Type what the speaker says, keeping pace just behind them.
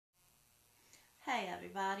Hey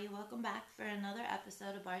everybody, welcome back for another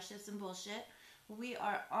episode of Bar Shits and Bullshit. We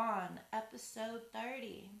are on episode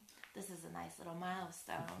 30. This is a nice little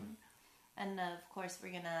milestone. And of course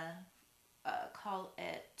we're gonna call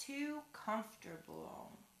it Too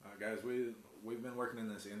Comfortable. Guys, we've been working in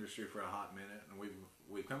this industry for a hot minute, and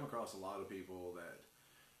we've come across a lot of people that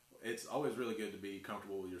it's always really good to be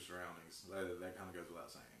comfortable with your surroundings. That kind of goes without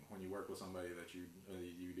saying. When you work with somebody that you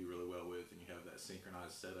do really well with, and you have that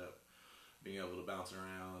synchronized setup, being able to bounce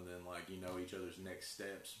around and each other's next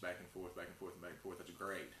steps back and forth, back and forth, and back and forth, that's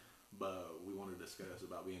great. But we want to discuss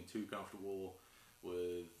about being too comfortable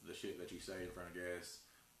with the shit that you say in front of guests,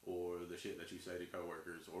 or the shit that you say to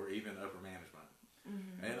coworkers, or even upper management.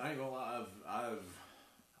 Mm-hmm. And I ain't gonna lie,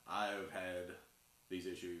 I've had these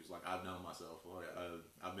issues. Like, I've known myself.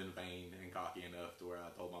 I've been vain and cocky enough to where I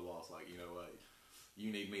told my boss, like, you know what,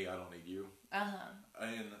 you need me, I don't need you.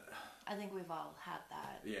 And I think we've all had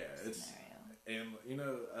that scenario.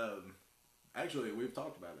 Actually, we've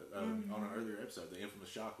talked about it on an earlier episode. The infamous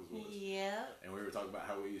Shock was with us. Yeah. And we were talking about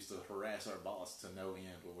how we used to harass our boss to no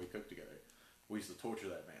end when we cooked together. We used to torture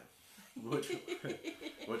that man. Which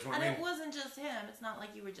and it wasn't just him. It's not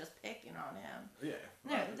like you were just picking on him. Yeah.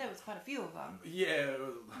 There was quite a few of them. Yeah.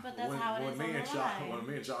 But that's how it is on the line. When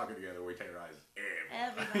me and Shock are together, we terrorize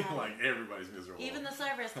everybody. Like, everybody's miserable. Even the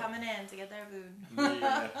servers coming in to get their food.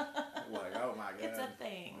 Yeah. Like, oh my God. It's a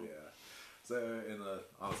thing. Yeah. So,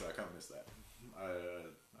 honestly, I kind of miss that.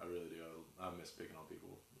 I really do. I miss picking on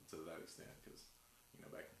people to that extent, because,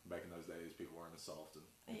 back in those days, people weren't as soft and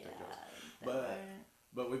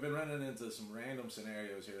But we've been running into some random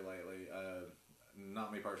scenarios here lately.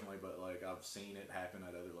 Not me personally, but I've seen it happen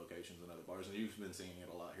at other locations and other bars, and you've been seeing it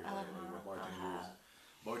a lot here lately with bartenders.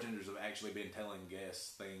 Bartenders have actually been telling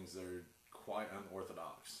guests things that are quite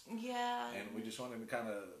unorthodox. Yeah. And we just wanted to kind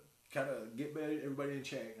of get everybody in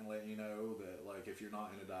check and let you know that, if you're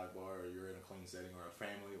not in a dive bar, or you're in a clean setting, or a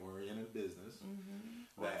family, or in a business,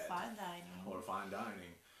 or fine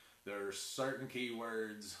dining, there are certain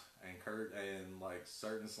keywords and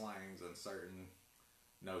certain slangs and certain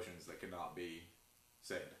notions that cannot be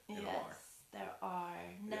said in a bar. Yes, there are.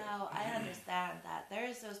 Now, I understand that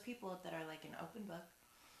there's those people that are like an open book.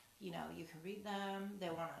 You can read them. They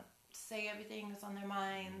want to say everything that's on their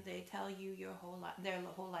mind. They tell you their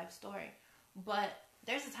whole life story. But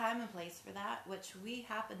there's a time and place for that, which we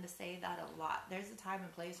happen to say that a lot. There's a time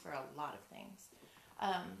and place for a lot of things.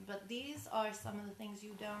 But these are some of the things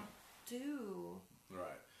you don't do.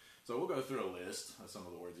 Right. So we'll go through a list of some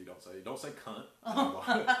of the words you don't say. Don't say cunt at the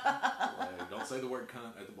bar. Don't say the word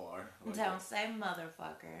cunt at the bar. Don't say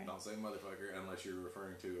motherfucker. Don't say motherfucker unless you're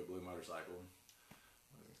referring to a blue motorcycle.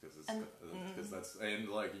 Because that's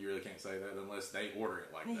you really can't say that unless they order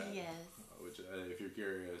it like that. Yes. Which, if you're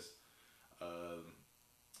curious, a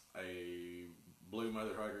blue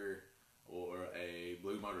motherfucker or a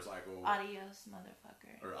blue motorcycle. Adios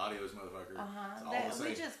motherfucker. Or adios motherfucker.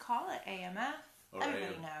 We just call it AMF. Or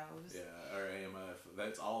everybody knows. Yeah, or AMF.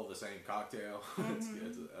 That's all the same cocktail. It's,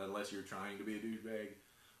 unless you're trying to be a douchebag,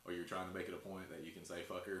 or you're trying to make it a point that you can say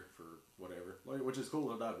fucker for whatever. Which is cool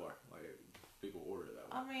in a dive bar. People order it that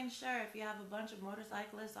way. I mean, sure, if you have a bunch of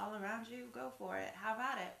motorcyclists all around you, go for it. How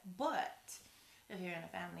about it? But if you're in a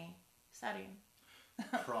family setting,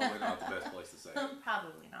 probably not the best place to say it.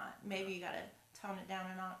 Probably not. Maybe you gotta tone it down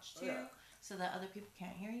a notch too, so that other people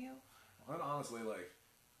can't hear you. And honestly,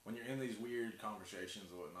 when you're in these weird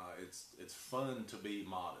conversations and whatnot, it's fun to be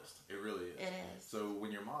modest. It really is. It is. So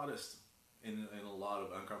when you're modest in a lot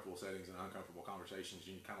of uncomfortable settings and uncomfortable conversations,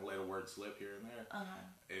 you kind of let a word slip here and there.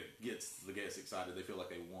 It gets the guests excited. They feel like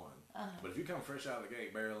they won. But if you come fresh out of the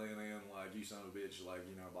gate, barreling in like you son of a bitch, blah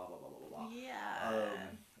blah blah blah blah blah. Yeah.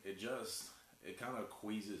 It kind of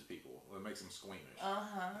queases people. It makes them squeamish.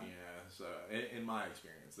 Yeah. So in my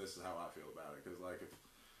experience, this is how I feel about it. Because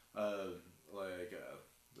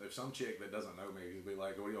if some chick that doesn't know me is be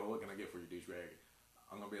like, what can I get for you, douchebag?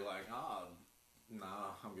 I'm gonna be like, nah,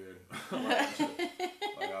 I'm good. I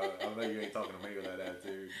know you ain't talking to me with that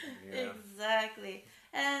attitude. Exactly.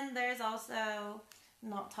 And there's also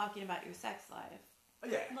not talking about your sex life.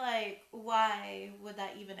 Yeah. Why would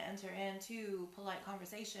that even enter into polite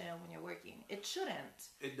conversation when you're working? It shouldn't.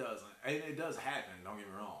 It doesn't. And it does happen, don't get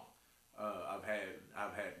me wrong.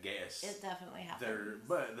 I've had guests. It definitely happens.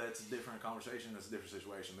 But that's a different conversation. That's a different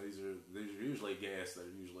situation. These are usually guests that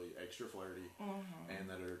are usually extra flirty and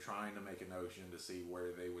that are trying to make a notion to see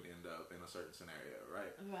where they would end up in a certain scenario,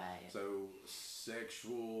 right? Right. So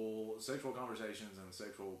sexual conversations and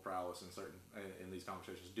sexual prowess in these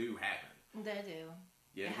conversations do happen. They do.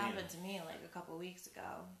 Yet It again. happened to me like a couple weeks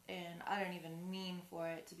ago, and I don't even mean for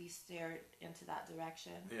it to be steered into that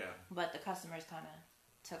direction. Yeah. But the customers kind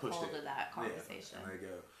of took Pushed hold it. of that conversation. Yeah, and they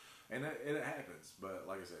go. And it happens, but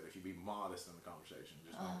like I said, if you be modest in the conversation,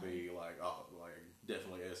 just don't be like, oh, like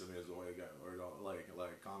definitely SM is the way to go, or don't like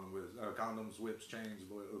condoms, whips, chains,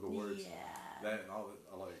 the words Yeah. that and all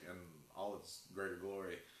that, like and all its greater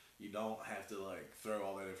glory. You don't have to like throw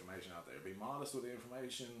all that information out there. Be modest with the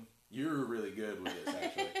information. You're really good with this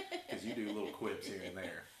actually, because you do little quips here and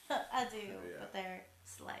there. I do, but they're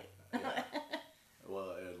slight. Yeah.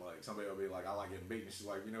 Well, and like somebody will be like, I like getting beaten. She's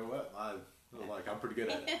like, you know what? I'm pretty good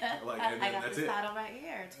at it. Like, and I got that's this it. paddle right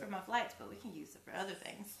here. It's for my flights, but we can use it for other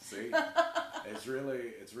things. See, it's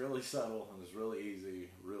really subtle and it's really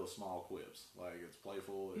easy, real small quips. Like it's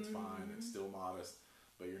playful, it's fine, it's still modest,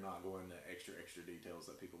 but you're not going to extra details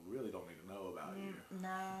that people really don't need to know about you.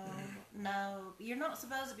 No, you're not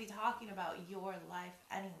supposed to be talking about your life,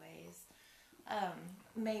 anyways.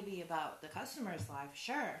 Maybe about the customer's life,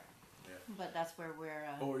 sure. Yeah. But that's where we're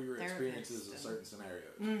or your experiences in certain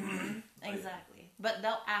scenarios. Exactly. But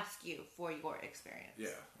they'll ask you for your experience. Yeah.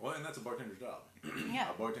 Well, and that's a bartender's job. Yeah.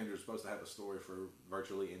 A bartender is supposed to have a story for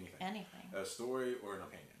virtually anything. A story or an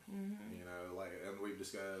opinion. You know, like, and we've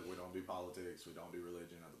discussed, we don't do politics, we don't do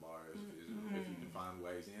religion at the bars. If you can find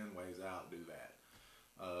ways in, ways out, do that.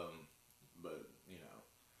 But, you know,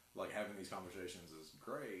 like having these conversations is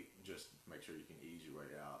great. Just make sure you can ease your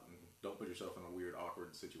way out and don't put yourself in a weird,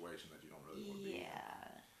 awkward situation that you don't really want to be in.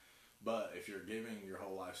 Yeah. But if you're giving your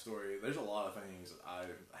whole life story, there's a lot of things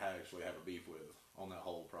I actually have a beef with on that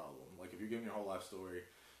whole problem. Like if you're giving your whole life story,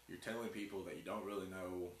 you're telling people that you don't really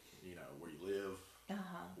know, you know, where you live,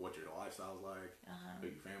 what your lifestyle's like, who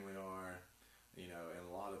your family are, you know, and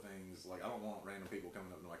a lot of things. Like I don't want random people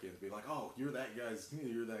coming up to my kids and be like, "Oh, you're that guy's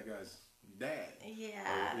dad." Yeah.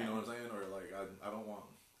 Or, you know what I'm saying? Or like I don't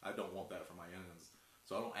want that for my youngins,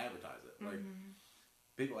 so I don't advertise it. Like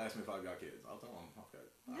people ask me if I've got kids, I'll tell them I've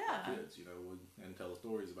got kids, you know, and tell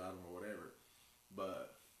stories about them or whatever.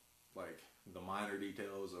 But like the minor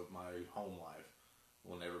details of my home life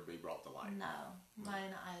will never be brought to light. No,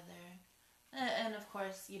 mine either. And of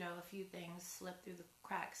course, you know, a few things slip through the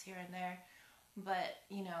cracks here and there. But,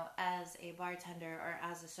 you know, as a bartender or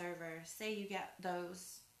as a server, say you get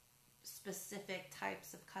those specific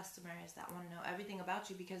types of customers that want to know everything about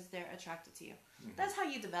you because they're attracted to you. That's how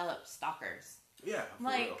you develop stalkers. Yeah,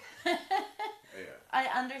 like, yeah. I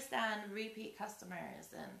understand repeat customers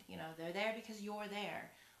and, you know, they're there because you're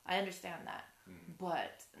there. I understand that.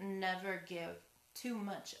 But never give too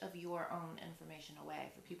much of your own information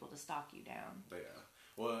away for people to stalk you down. Yeah.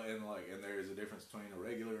 Well, and there is a difference between a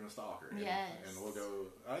regular and a stalker. Yes. And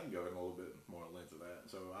I can go in a little bit more length of that.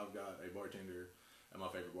 So I've got a bartender at my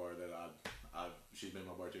favorite bar that she's been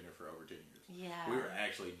my bartender for over 10 years. Yeah. We were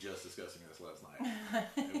actually just discussing this last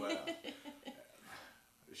night.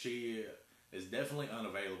 She is definitely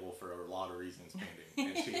unavailable for a lot of reasons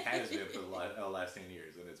pending. And she has been for the last 10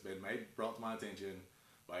 years. And it's been brought to my attention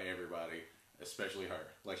by everybody, especially her.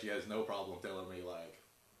 Like, she has no problem telling me,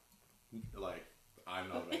 like I'm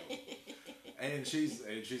not available. And she's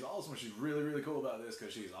awesome. She's really, really cool about this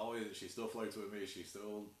because she still flirts with me. She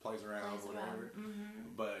still plays around, whatever.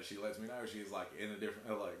 But she lets me know she's like in a different,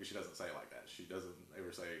 like, she doesn't say it like that. She doesn't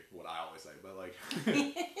ever say what I always say. But like,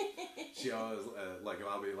 she always like,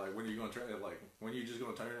 I'll be like, when are you gonna turn? Like, when are you just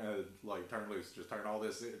gonna turn loose? Just turn all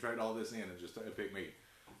this, trade all this in, and just pick me.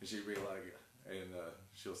 And she'd be like, and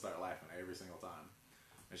she'll start laughing every single time.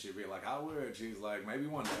 And she'd be like, I would. She's like, maybe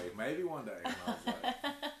one day. And I was like,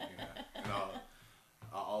 you know. And I'll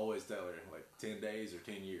always tell her, like, 10 days or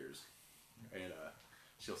 10 years. And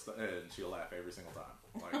she'll laugh every single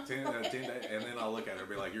time. Like, 10 days. And then I'll look at her and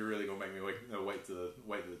be like, you're really going to make me wait to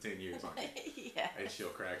the 10 years, aren't you? Yeah. And she'll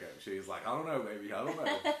crack up. She's like, I don't know, baby. I don't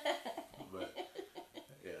know.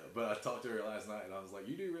 But I talked to her last night, and I was like,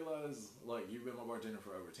 you do realize, like, you've been my bartender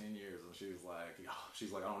for over 10 years, and she was like,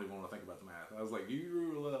 I don't even want to think about the math. I was like,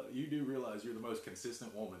 you do realize you're the most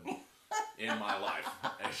consistent woman in my life.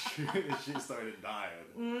 And she started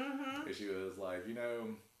dying. And she was like, you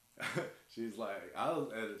know, she's like,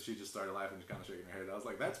 she just started laughing, just kind of shaking her head. I was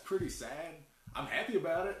like, that's pretty sad. I'm happy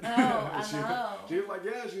about it. Oh, I know. She was like,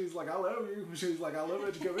 yeah, she's like, I love you. She's like, I love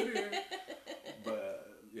that you come in here. But,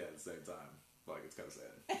 yeah, at the same time, like, it's kind of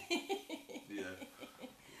sad. Yeah.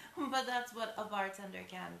 But that's what a bartender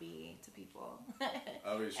can be to people.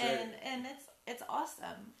 I mean, and it's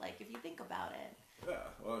awesome. Like, if you think about it. Yeah.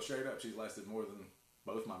 Well, straight up, she's lasted more than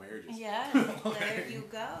both my marriages. Yeah. There you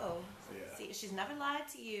go. Yeah. See, she's never lied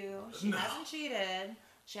to you. She hasn't cheated.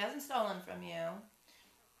 She hasn't stolen from you.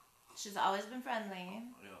 She's always been friendly.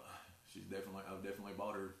 Yeah. I've definitely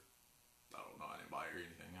bought her. I don't know. I didn't buy her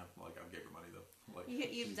anything. I gave her money though. Like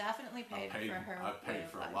You've definitely paid for her. I paid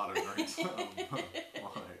for a lot of drinks.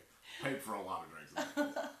 Paid for a lot of drinks.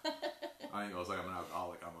 I ain't gonna say I'm an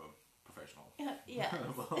alcoholic. I'm a professional. Yes.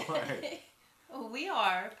 Like, we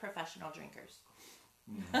are professional drinkers.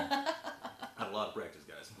 Had a lot of practice,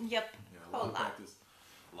 guys. Yep. Yeah, a lot of practice.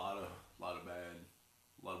 A lot of bad,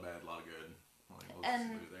 a lot of good. Like,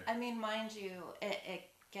 and I mean, mind you, it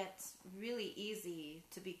gets really easy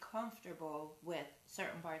to be comfortable with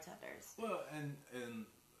certain bartenders. Well, and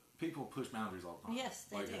people push boundaries all the time. Yes,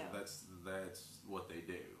 they do. That's what they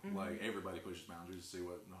do. Mm-hmm. Like everybody pushes boundaries to see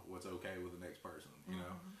what's okay with the next person.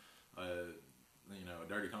 You know, a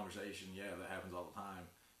dirty conversation. Yeah, that happens all the time.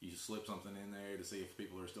 You slip something in there to see if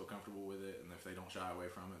people are still comfortable with it, and if they don't shy away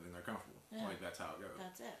from it, then they're comfortable. Yeah. Like that's how it goes.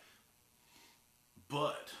 That's it.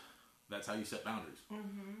 But that's how you set boundaries.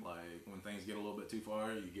 Mm-hmm. Like when things get a little bit too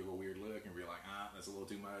far, you give a weird look and be like, that's a little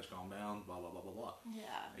too much. Calm down. Blah blah blah blah blah.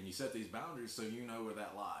 Yeah. And you set these boundaries so you know where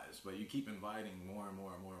that lies, but you keep inviting more and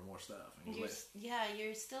more and more and more stuff. And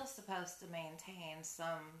you're still supposed to maintain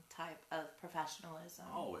some type of professionalism.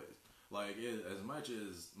 Always. Like, as much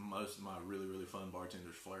as most of my really, really fun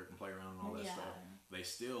bartenders flirt and play around and all that stuff, they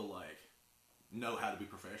still, like, know how to be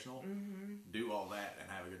professional, do all that,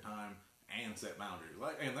 and have a good time, and set boundaries.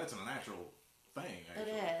 Like, and that's a natural thing,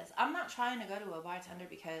 actually. It is. I'm not trying to go to a bartender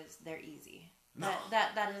because they're easy. No.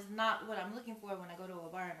 That is not what I'm looking for when I go to a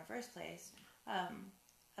bar in the first place.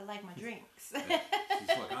 I like my drinks. Yeah. She's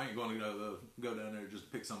like, I ain't going to go down there just to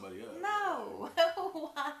pick somebody up. No.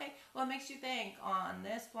 Why? What makes you think on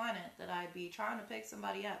this planet that I'd be trying to pick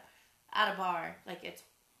somebody up at a bar? Like, it's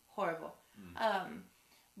horrible.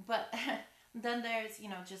 But then there's,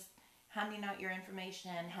 just handing out your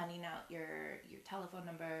information, handing out your telephone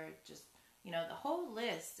number, just, the whole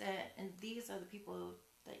list. And these are the people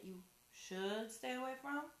that you should stay away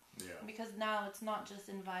from. Yeah. Because now it's not just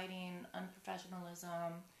inviting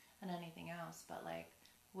unprofessionalism and anything else, but like,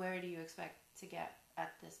 where do you expect to get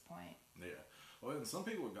at this point? Yeah. Well, and some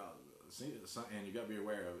people and you got to be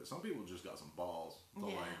aware of it. Some people just got some balls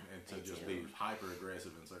to just be hyper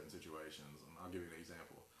aggressive in certain situations. And I'll give you an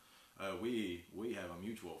example. We have a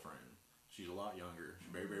mutual friend. She's a lot younger.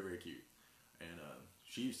 She's very, very, very cute. And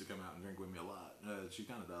she used to come out and drink with me a lot. She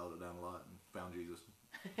kind of dialed it down a lot and found Jesus.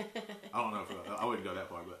 I don't know if I wouldn't go that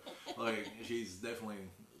far, but like she's definitely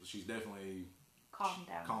calmed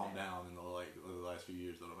down in the last few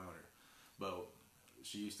years that I've known her. But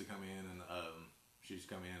she used to come in and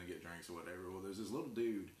get drinks or whatever. Well, there's this little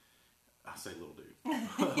dude. I say little dude.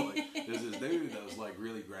 There's this dude that was like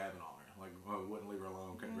really grabbing on her, like wouldn't leave her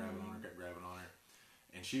alone, kept grabbing on her,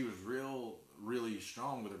 and she was really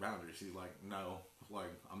strong with her boundaries. She's like, no,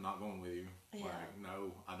 like I'm not going with you. Yeah. Like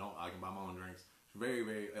no, I don't. I can buy my own drinks. Very,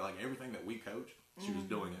 very, like everything that we coach, she was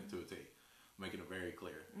doing it to a T, making it very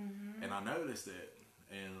clear. And I noticed it,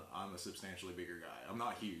 and I'm a substantially bigger guy. I'm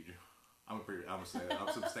not huge. I'm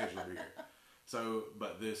substantially bigger. So,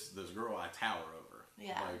 but this girl I tower over.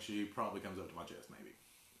 Yeah. Like she probably comes up to my chest, maybe,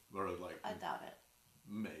 or like. I doubt it.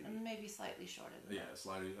 Maybe slightly shorter than that. Yeah,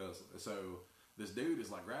 slightly. So this dude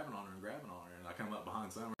is like grabbing on her, and I come up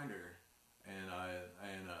behind some her, and I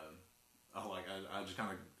just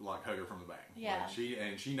kind of like hug her from the back. Yeah.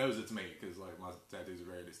 Like she knows it's me because like my tattoos are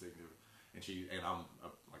very distinctive, and I'm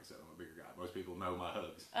like I said, I'm a bigger guy. Most people know my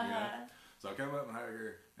hugs. You know? So I come up and hug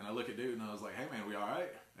her, and I look at dude, and I was like, "Hey man, we all right?"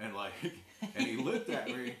 And like, and he looked at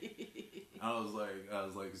me. I was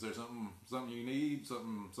like, "Is there something you need?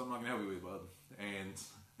 Something I can help you with, bud?"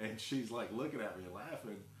 And she's like looking at me and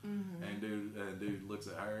laughing, and dude looks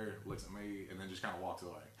at her, looks at me, and then just kind of walks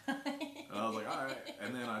away. And I was like, all right.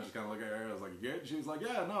 And then I just kind of look at her. I was like, you good? And she was like,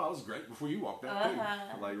 yeah, no, I was great before you walked out too.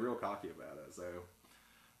 Like real cocky about it.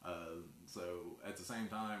 So at the same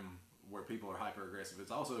time, where people are hyper aggressive,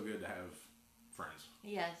 it's also good to have friends.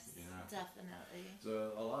 Yes, definitely.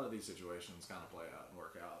 So a lot of these situations kind of play out and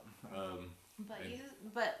work out.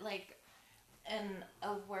 But like in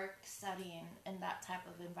a work setting in that type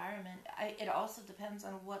of environment, it also depends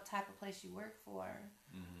on what type of place you work for.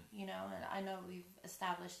 And I know we've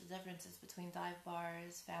established the differences between dive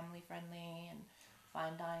bars, family friendly, and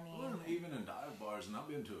fine dining. Well, even in dive bars, and I've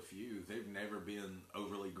been to a few, they've never been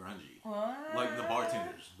overly grungy. Like the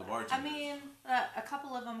bartenders. I mean, a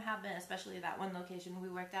couple of them have been, especially that one location we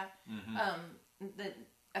worked at.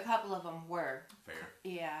 A couple of them were. Fair.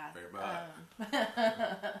 Yeah. Fair, but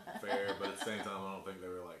fair, but at the same time, I don't think they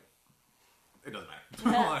were like. It doesn't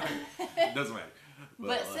matter. It doesn't matter.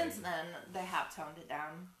 But since then, they have toned it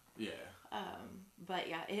down. Yeah. But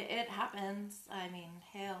yeah, it happens. I mean,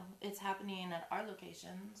 hell, it's happening at our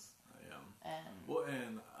locations. Yeah.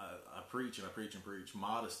 And I preach and I preach and preach.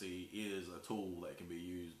 Modesty is a tool that can be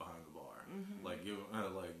used behind the bar. Like give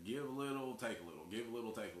a little, take a little, give a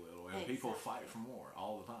little, take a little, and people fight for more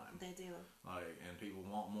all the time. They do. And people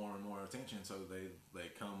want more and more attention, so they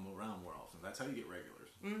come around more often. That's how you get regulars.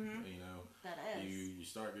 You know, that is. You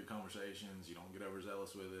start good conversations. You don't get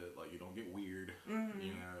overzealous with it. Like you don't get weird.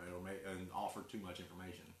 You know, and offer too much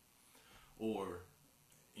information, or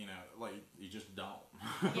you know, like you just don't.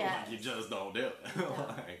 Yeah. Like you just don't do it.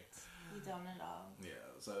 Like, you don't at all. Yeah.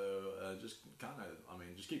 So just kind of, I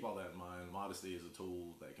mean, just keep all that in mind. Modesty is a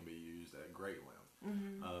tool that can be used at great length.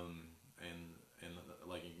 And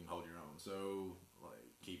like you can hold your own. So like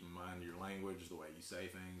keep in mind your language, the way you say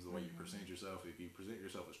things, the way you present yourself. If you present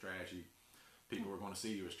yourself as trashy, people are going to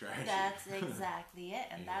see you as trashy. That's exactly it,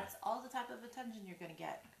 and that's all the type of attention you're going to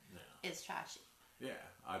get. Is trashy. Yeah,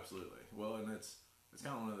 absolutely. Well, and it's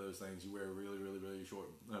kind of one of those things. You wear really, really, really short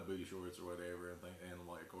booty shorts or whatever, and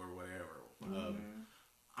like or whatever.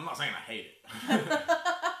 I'm not saying I hate it,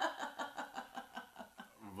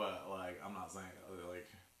 but like I'm not saying like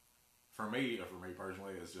for me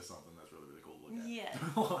personally, it's just something that's really, really cool to look at. Yeah.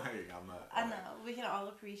 Like I'm not. I know we can all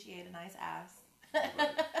appreciate a nice ass.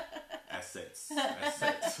 Assets.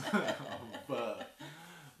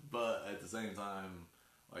 but at the same time,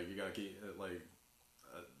 like you gotta keep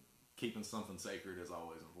keeping something sacred is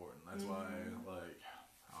always important. That's why, like,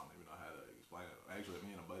 I don't even know how to explain it. Actually,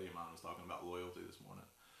 me and a buddy of mine was talking about loyalty this morning,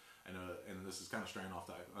 and this is kind of straying off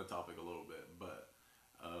the topic a little bit, but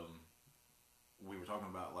we were talking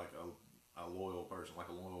about like a loyal person, like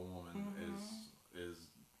a loyal woman, is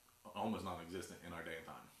almost non-existent in our day and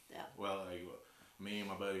time. Yeah. Well, like, me and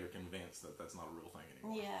my buddy are convinced that that's not a real thing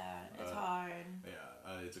anymore. Yeah, it's hard.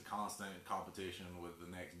 Yeah, it's a constant competition with the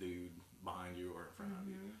next dude behind you or in front of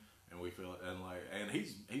you. And we feel, and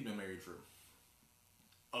he's been married for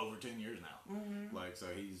over 10 years now. Like, so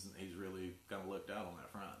he's really kind of looked out on that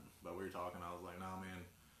front. But we were talking, I was like, nah, man,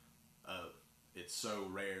 it's so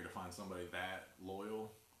rare to find somebody that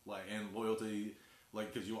loyal. Like, and loyalty,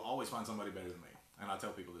 like, because you'll always find somebody better than me. And I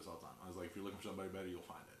tell people this all the time. I was like, if you're looking for somebody better, you'll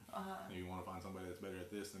find it. If you want to find somebody that's better at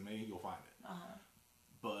this than me, you'll find it.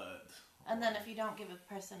 But... And then if you don't give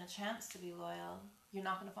a person a chance to be loyal, you're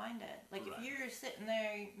not going to find it. Like, if you're sitting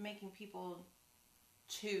there making people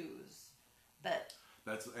choose that...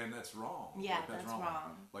 That's wrong. Yeah, like, that's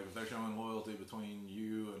wrong. Like, if they're showing loyalty between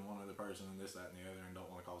you and one other person and this, that, and the other and don't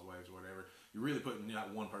want to cause waves or whatever, you're really putting that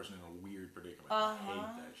one person in a weird predicament. I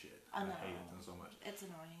hate that shit. I know. I hate it so much. It's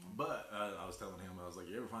annoying. But I was telling him, I was like,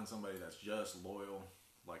 you ever find somebody that's just loyal,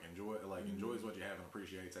 like enjoys what you have and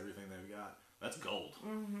appreciates everything they've got? That's gold.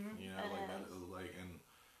 You know, like that is like, and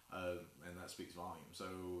that speaks volumes.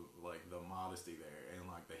 So like the modesty there and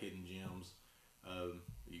like the hidden gems,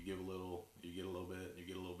 you give a little, you get a little bit, you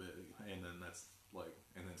get a little bit, and then that's like,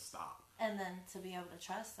 and then stop. And then to be able to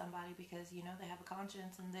trust somebody because you know they have a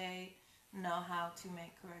conscience and they know how to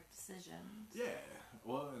make correct decisions. Yeah,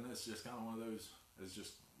 well, and it's just kind of one of those. It's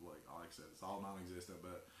just like I said, it's all non-existent,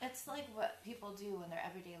 but it's like what people do in their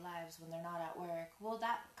everyday lives when they're not at work. Well,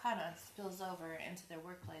 that kind of spills over into their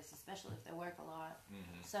workplace, especially if they work a lot.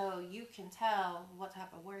 So you can tell what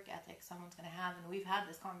type of work ethic someone's going to have, and we've had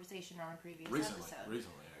this conversation on a previous episode.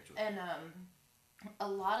 Recently, actually. And a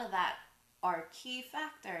lot of that are key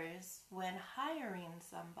factors when hiring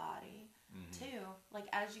somebody too. Like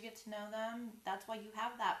as you get to know them, that's why you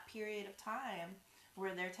have that period of time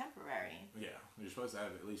where they're temporary. Yeah, you're supposed to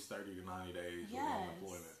have at least 30 to 90 days of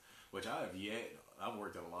employment, which I've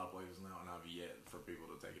worked at a lot of places now, and I've yet for people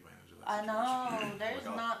to take advantage of that situation. I know, there's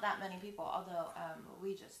not that many people, although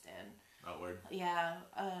we just did. Oh, word? Yeah,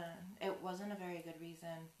 it wasn't a very good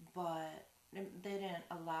reason, but they didn't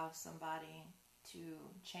allow somebody to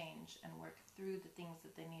change and work through the things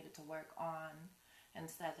that they needed to work on.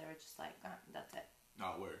 Instead, they were just like, that's it.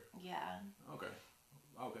 Oh, word? Yeah. Okay,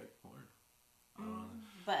 word.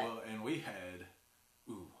 But well, and we had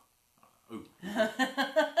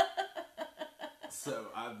so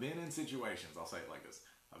I've been in situations, I'll say it like this,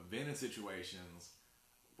 I've been in situations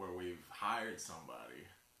where we've hired somebody,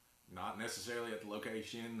 not necessarily at the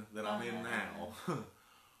location that I'm in now,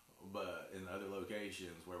 but in other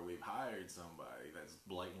locations where we've hired somebody that's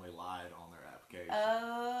blatantly lied on their application.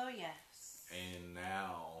 Oh, yes. And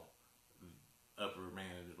now upper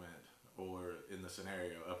management, or in the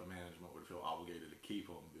scenario, upper management would feel obligated to keep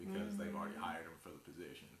them because they've already hired them for the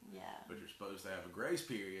position. Yeah. But you're supposed to have a grace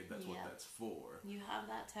period. That's what that's for. You have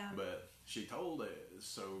that time. But she told it.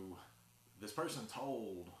 So this person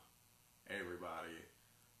told everybody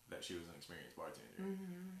that she was an experienced bartender.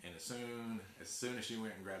 And as soon as she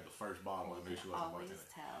went and grabbed the first bottle, I knew she wasn't a bartender.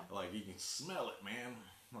 Tell. Like, you can smell it, man.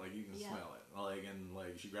 Like, you can smell it. Like, and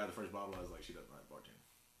like, she grabbed the first bottle. I was like, she doesn't like bartending.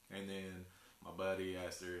 And then my buddy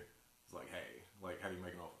asked her, it's like, hey, like, how do you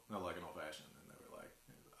make an an old fashioned? And they were like,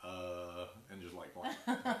 and just like,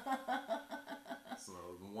 so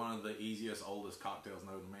one of the easiest, oldest cocktails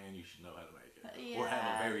known to man, you should know how to make it, or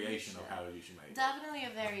have a variation of how you should make it. Definitely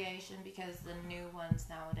a variation, because the new ones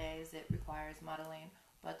nowadays, it requires muddling.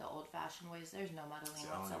 But the old-fashioned ways, there's no muddling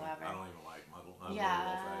whatsoever. I don't even like muddle.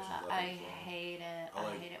 I hate it.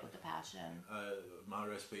 I hate it with a passion. My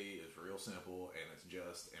recipe is real simple, and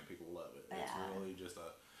it's and people love it. It's really just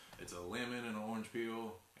it's a lemon and an orange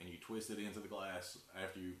peel, and you twist it into the glass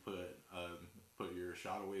after you put your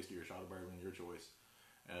shot of whiskey or shot of bourbon, your choice.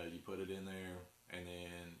 You put it in there, and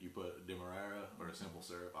then you put Demerara or a simple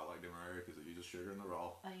syrup. I like Demerara because it uses sugar in the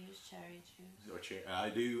raw. I use cherry juice. I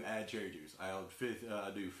do add cherry juice.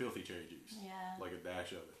 I do filthy cherry juice. Yeah. Like a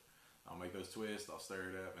dash of it. I'll make those twists, I'll stir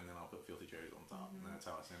it up, and then I'll put filthy cherries on top. And that's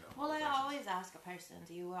how I send out. Well, I always ask a person,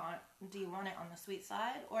 do you want it on the sweet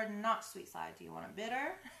side or not sweet side? Do you want it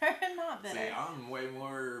bitter or not bitter? See, I'm way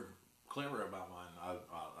more clever about mine.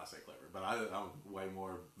 I say clever, but I'm way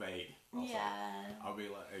more vague. I'll be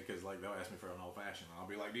like, because like they'll ask me for an old fashioned, and I'll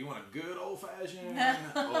be like, do you want a good old fashioned,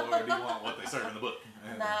 or do you want what they serve in the book?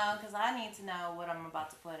 No, because I need to know what I'm about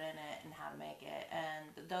to put in it and how to make it,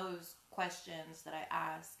 and those questions that I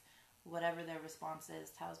ask, whatever their response is,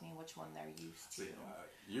 tells me which one they're used to. See,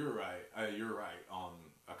 you're right. You're right on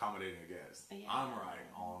accommodating a guest. Yeah. I'm right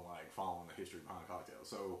on like following the history behind a cocktail.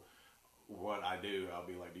 So what I do, I'll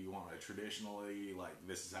be like, do you want a traditionally, like,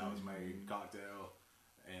 this is how it's made cocktail,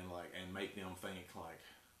 and like, and make them think like,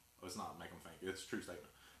 well, it's not make them think, it's a true statement,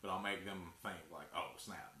 but I'll make them think like, oh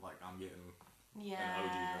snap, like I'm getting an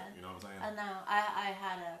OG drink, you know what I'm saying? I know. I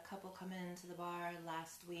had a couple come into the bar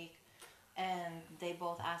last week, and they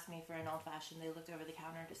both asked me for an old fashioned. They looked over the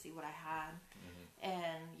counter to see what I had,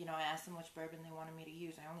 and I asked them which bourbon they wanted me to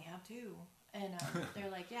use. I only have 2. And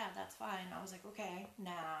they're like, yeah, that's fine. I was like, okay,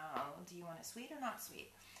 now, do you want it sweet or not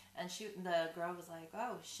sweet? And the girl was like,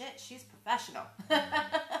 oh, shit, she's professional.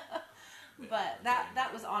 But that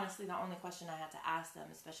was honestly the only question I had to ask them,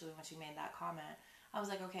 especially when she made that comment. I was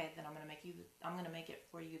like, okay, then I'm gonna make it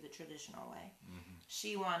for you the traditional way.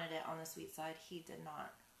 She wanted it on the sweet side. He did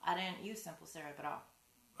not. I didn't use simple syrup at all.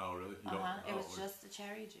 Oh, really? It was just the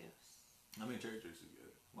cherry juice. I mean, cherry juice is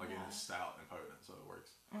good. Like, it's stout and potent, so it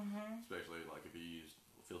works. Especially, like, if you use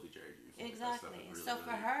filthy cherry juice. Exactly. Really, so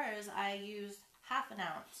for hers, I used half an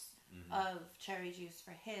ounce of cherry juice.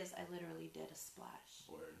 For his, I literally did a splash.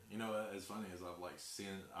 Word. You know, as funny as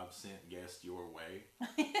I've sent guests your way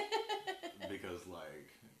because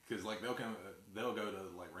they'll go to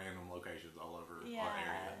like random locations all over our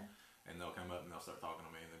area, and they'll come up and they'll start talking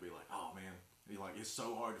to me, and they'll be like, "Oh man, it's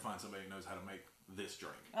so hard to find somebody who knows how to make this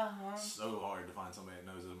drink. So hard to find somebody that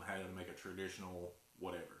knows how to make a traditional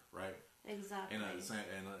whatever, right?" Exactly. And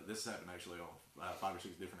this has happened actually on 5 or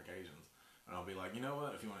 6 different occasions. And I'll be like, you know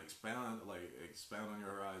what? If you want to expound on your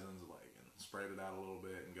horizons, like, and spread it out a little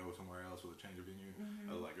bit, and go somewhere else with a change of venue.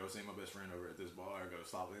 I was like, go see my best friend over at this bar. Go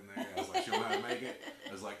stop in there. I was like, show me how to make it.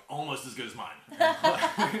 I was like, almost as good as mine.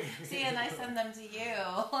 See, and I send them to you.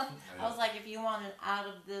 I was like, if you want an out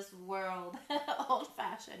of this world old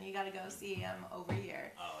fashioned, you got to go see him over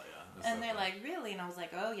here. Oh yeah. And they're like, really? And I was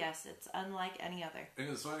like, oh yes, it's unlike any other. And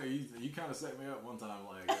it's funny, you kind of set me up one time.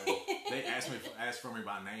 Like they asked for me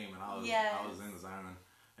by name, and I was in the zone,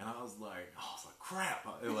 and I was like, crap,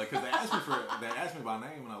 like, because they asked me by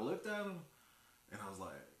name, and I looked at them, and I was like,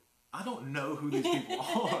 I don't know who these people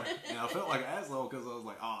are, and I felt like an asshole because I was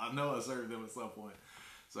like, oh, I know I served them at some point.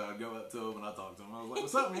 So I'd go up to him and I'd talk to him. I was like,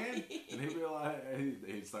 "What's up, man?" And he'd be like,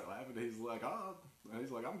 he'd start laughing. He's like, "Oh," he's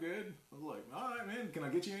like, "I'm good." I was like, "All right, man. Can I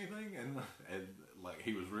get you anything?" And like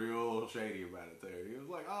he was real shady about it too. He was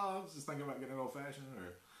like, "Oh, I was just thinking about getting an old fashioned,"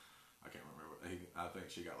 or I can't remember. I think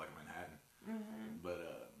she got like a Manhattan. But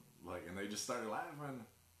and they just started laughing.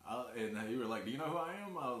 And he was like, "Do you know who I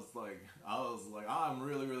am?" I was like, "Oh, I'm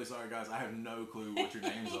really, really sorry, guys. I have no clue what your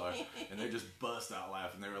names are." And they just bust out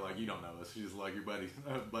laughing. They were like, "You don't know us." She's like, "Your buddy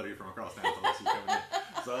from across town told us you coming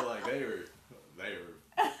in." So like they were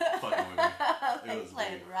fucking with me. They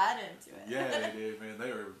played right into it. Yeah, they did, man.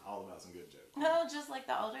 They were all about some good jokes. No, just like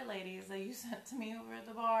the older ladies that you sent to me over at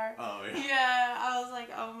the bar. Oh yeah. Yeah, I was like,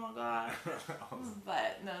 oh my god.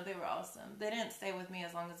 But no, they were awesome. They didn't stay with me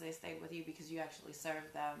as long as they stayed with you because you actually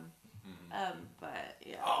served them. But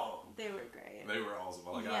yeah, they were great. They were awesome.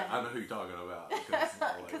 Like I know who you're talking about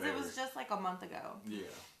because it was just like a month ago. Yeah,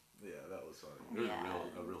 that was funny. They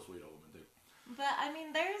were a real sweet old woman too. But I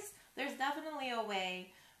mean, there's definitely a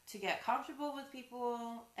way to get comfortable with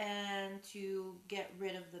people and to get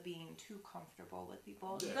rid of the being too comfortable with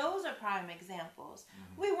people. Yeah. Those are prime examples.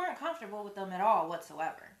 We weren't comfortable with them at all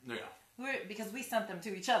whatsoever. Yeah. Because we sent them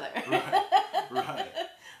to each other. Right.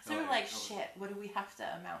 So we're like, shit, what do we have to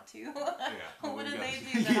amount to? Yeah. What do they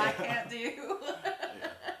do that I can't do? Yeah.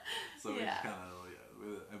 So we Yeah. just kind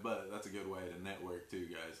of, but that's a good way to network too,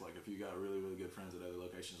 guys. Like if you got really, really good friends at other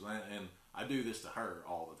locations, and I do this to her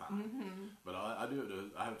all the time, but I do it to,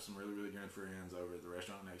 I have some really, really good friends over at the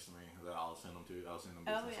restaurant next to me that I'll send them to. I'll send them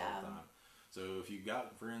business all the time. So if you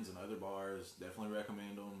got friends in other bars, definitely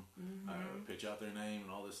recommend them. Pitch out their name and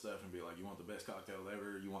all this stuff and be like, you want the best cocktail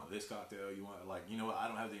ever? You want this cocktail? You want, like, you know what? I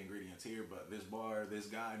don't have the ingredients here, but this bar, this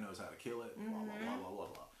guy knows how to kill it. Blah, blah, blah, blah, blah,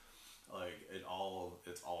 blah. Like it's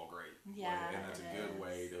all great. Yeah, like, and that's a good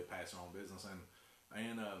way to pass on business,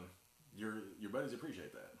 and your buddies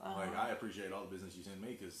appreciate that. Like I appreciate all the business you send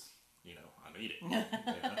me because I need it. Like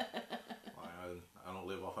I don't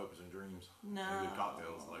live off hopes and dreams. No. And good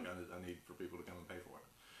cocktails. Like I need for people to come and pay for it.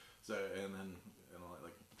 So and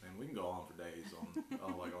we can go on for days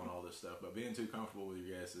on all this stuff. But being too comfortable with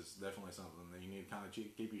your guests is definitely something that you need to kind of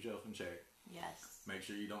keep yourself in check. Yes. Make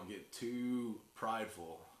sure you don't get too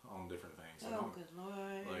prideful on different things. Oh, good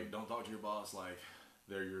Lord. Like, don't talk to your boss like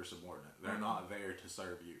they're your subordinate. They're not there to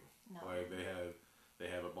serve you. No. Like, they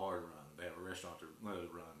have a bar to run. They have a restaurant to run.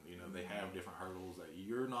 They have different hurdles that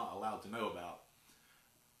you're not allowed to know about.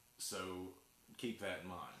 So, keep that in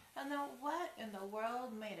mind. And then what in the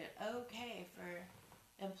world made it okay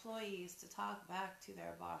for employees to talk back to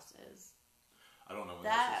their bosses? I don't know when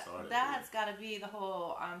that started. That's got to be the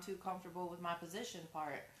whole I'm too comfortable with my position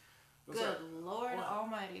part. Good Lord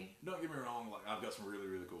Almighty. Don't get me wrong. Like I've got some really,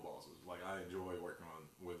 really cool bosses. Like I enjoy working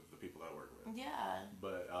with the people that I work with. Yeah.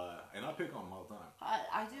 But and I pick on them all the time.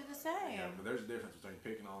 I do the same. Yeah, but there's a difference between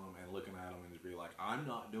picking on them and looking at them and just be like, I'm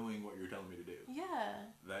not doing what you're telling me to do.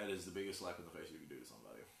 Yeah. That is the biggest slap in the face you can do to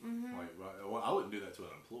somebody. Like, well, I wouldn't do that to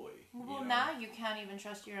an employee. Well, now you can't even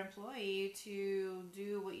trust your employee to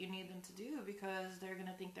do what you need them to do because they're going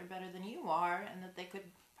to think they're better than you are and that they could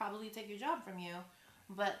probably take your job from you.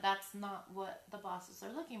 But that's not what the bosses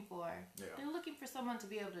are looking for. Yeah. They're looking for someone to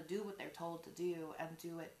be able to do what they're told to do and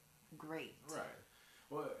do it great. Right.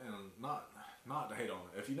 Well, and not to hate on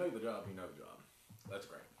it. If you know the job, you know the job. That's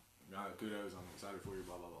great. Kudos, I'm excited for you,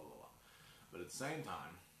 blah, blah, blah, blah, blah. But at the same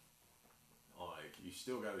time, like, you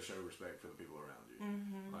still got to show respect for the people around you.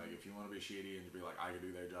 Like, if you want to be shitty and you be like, I can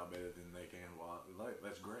do their job better than they can, well,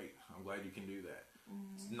 that's great. I'm glad you can do that.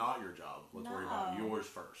 It's not your job. Let's worry about yours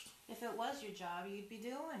first. If it was your job, you'd be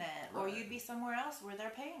doing it. Right. Or you'd be somewhere else where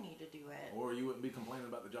they're paying you to do it. Or you wouldn't be complaining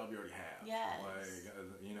about the job you already have. Yes. Like,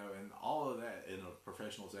 and all of that in a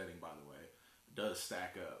professional setting, by the way, does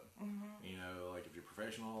stack up. Like if you're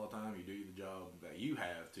professional all the time, you do the job that you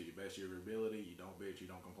have to the best of your ability, you don't bitch, you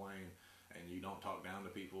don't complain, and you don't talk down to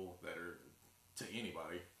people that are, to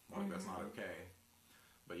anybody, like that's not okay.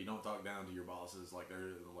 But you don't talk down to your bosses like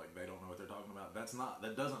they don't know what they're talking about.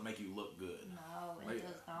 That doesn't make you look good. No, it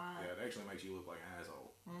does not. Yeah, it actually makes you look like an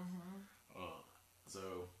asshole.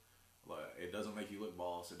 So, like, it doesn't make you look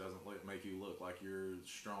boss. It doesn't make you look like you're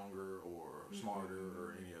stronger or smarter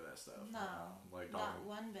or any of that stuff. No, not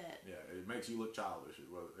one bit. Yeah, it makes you look childish. It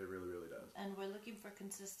really, really does. And we're looking for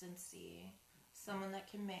consistency. Someone that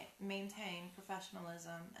can maintain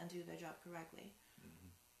professionalism and do their job correctly.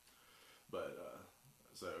 But,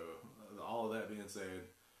 so, all of that being said,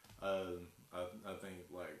 I think,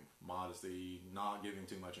 like, modesty, not giving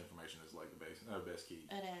too much information is, like, the best key.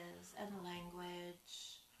 It is. And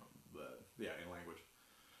language. But, yeah, in language.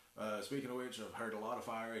 Speaking of which, I've heard a lot of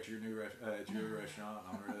fire at your new restaurant.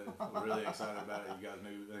 I'm really excited about it.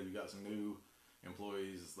 You got some new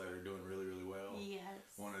employees that are doing really, really well.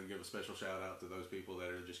 Yes. Wanted to give a special shout out to those people that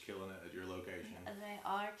are just killing it at your location. They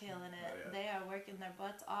are killing it. Yeah. They are working their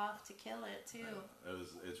butts off to kill it too.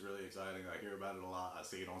 It's really exciting. I hear about it a lot. I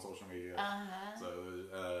see it on social media. So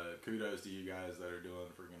kudos to you guys that are doing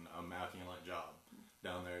a freaking immaculate job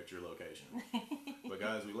down there at your location. But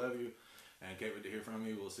guys, we love you and can't wait to hear from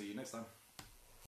you. We'll see you next time.